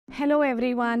Hello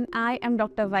everyone, I am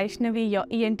Dr. Vaishnavi, your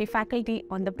ENT faculty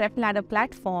on the PrepLadder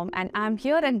platform, and I'm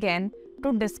here again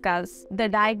to discuss the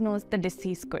Diagnose the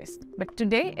Disease quiz. But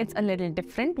today it's a little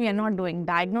different. We are not doing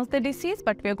Diagnose the Disease,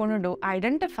 but we're going to do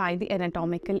Identify the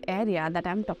Anatomical Area that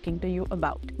I'm talking to you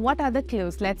about. What are the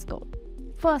clues? Let's go.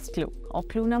 First clue, or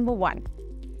clue number 1.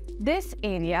 This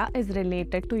area is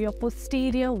related to your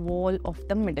posterior wall of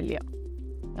the middle ear.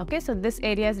 Okay, so this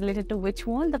area is related to which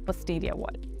wall? The posterior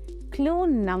wall. Clue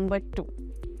number 2.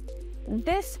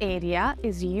 This area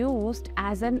is used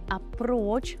as an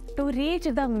approach to reach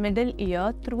the middle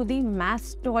ear through the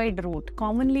mastoid route.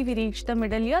 Commonly, we reach the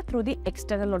middle ear through the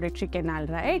external auditory canal,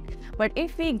 right? But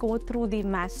if we go through the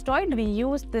mastoid, we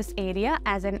use this area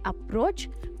as an approach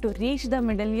to reach the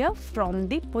middle ear from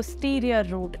the posterior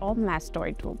route or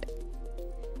mastoid route.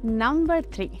 Number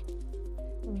 3.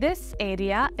 This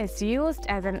area is used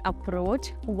as an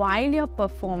approach while you're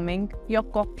performing your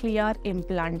cochlear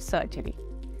implant surgery.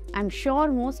 I'm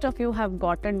sure most of you have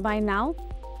got it by now,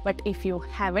 but if you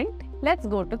haven't, let's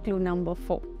go to clue number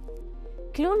 4.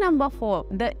 Clue number 4,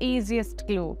 the easiest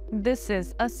clue. This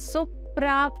is a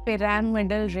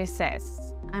suprapyramidal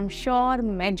recess. I'm sure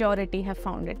majority have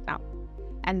found it now.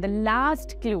 And the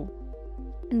last clue,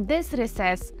 this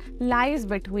recess lies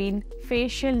between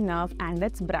facial nerve and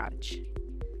its branch.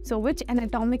 So which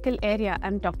anatomical area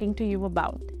I'm talking to you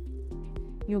about?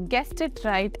 You guessed it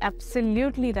right,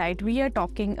 absolutely right. We are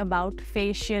talking about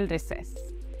facial recess.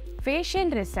 Facial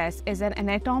recess is an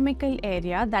anatomical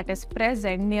area that is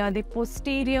present near the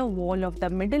posterior wall of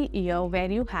the middle ear where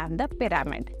you have the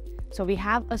pyramid. So we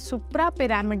have a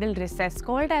suprapyramidal recess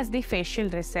called as the facial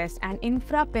recess and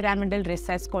infrapyramidal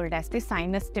recess called as the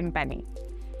sinus tympani.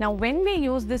 Now, when we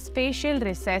use this facial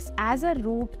recess as a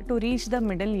route to reach the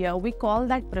middle ear, we call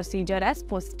that procedure as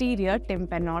posterior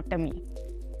tympanotomy.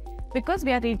 Because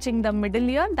we are reaching the middle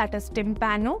ear, that is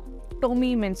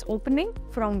tympanotomy means opening,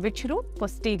 from which route?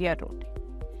 Posterior route.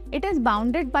 It is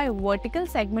bounded by a vertical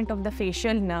segment of the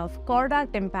facial nerve, chorda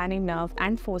tympani nerve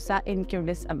and fossa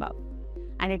incudis above.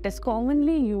 And it is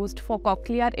commonly used for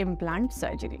cochlear implant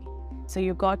surgery. So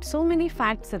you got so many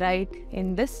facts right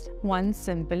in this one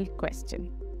simple question.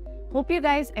 Hope you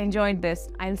guys enjoyed this.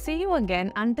 I'll see you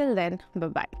again. Until then,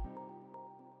 bye-bye.